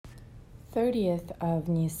30th of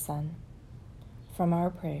Nissan. From our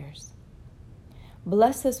prayers.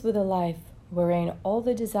 Bless us with a life wherein all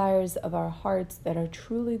the desires of our hearts that are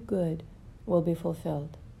truly good will be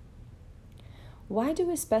fulfilled. Why do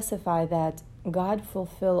we specify that God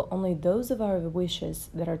fulfill only those of our wishes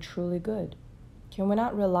that are truly good? Can we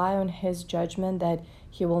not rely on His judgment that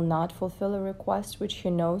He will not fulfill a request which He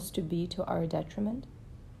knows to be to our detriment?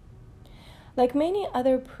 Like many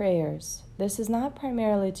other prayers, this is not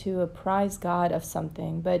primarily to apprise God of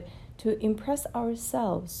something, but to impress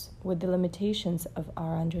ourselves with the limitations of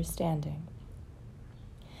our understanding.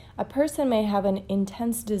 A person may have an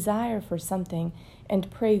intense desire for something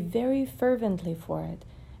and pray very fervently for it,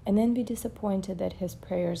 and then be disappointed that his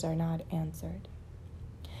prayers are not answered.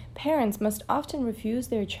 Parents must often refuse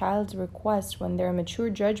their child's request when their mature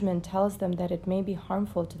judgment tells them that it may be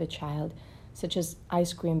harmful to the child, such as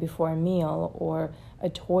ice cream before a meal or a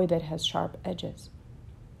toy that has sharp edges.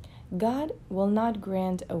 God will not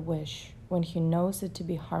grant a wish when He knows it to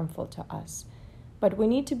be harmful to us, but we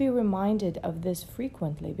need to be reminded of this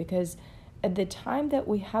frequently because at the time that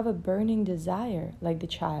we have a burning desire, like the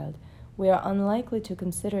child, we are unlikely to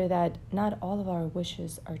consider that not all of our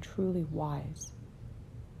wishes are truly wise.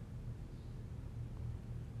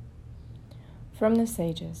 From the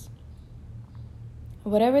Sages.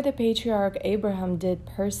 Whatever the patriarch Abraham did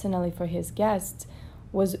personally for his guests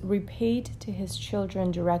was repaid to his children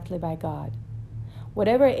directly by God.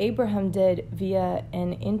 Whatever Abraham did via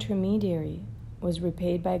an intermediary was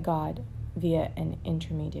repaid by God via an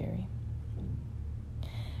intermediary.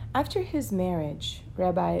 After his marriage,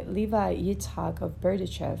 Rabbi Levi Yitzhak of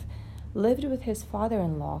Berdichev lived with his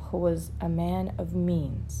father-in-law, who was a man of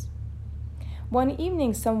means. One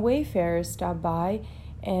evening, some wayfarers stopped by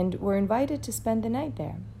and were invited to spend the night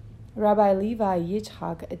there. Rabbi Levi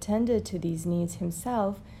Yitzhak attended to these needs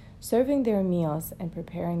himself, serving their meals and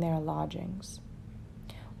preparing their lodgings.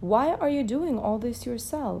 "Why are you doing all this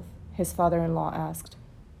yourself?" his father-in-law asked.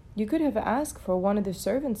 "You could have asked for one of the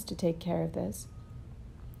servants to take care of this."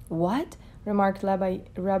 "What?" remarked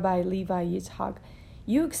Rabbi Levi Yitzhak.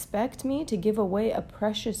 "You expect me to give away a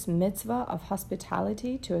precious mitzvah of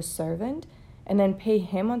hospitality to a servant and then pay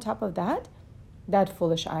him on top of that? That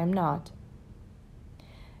foolish I am not."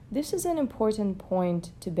 This is an important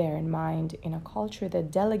point to bear in mind in a culture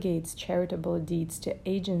that delegates charitable deeds to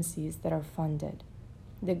agencies that are funded.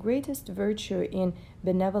 The greatest virtue in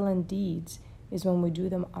benevolent deeds is when we do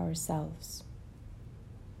them ourselves.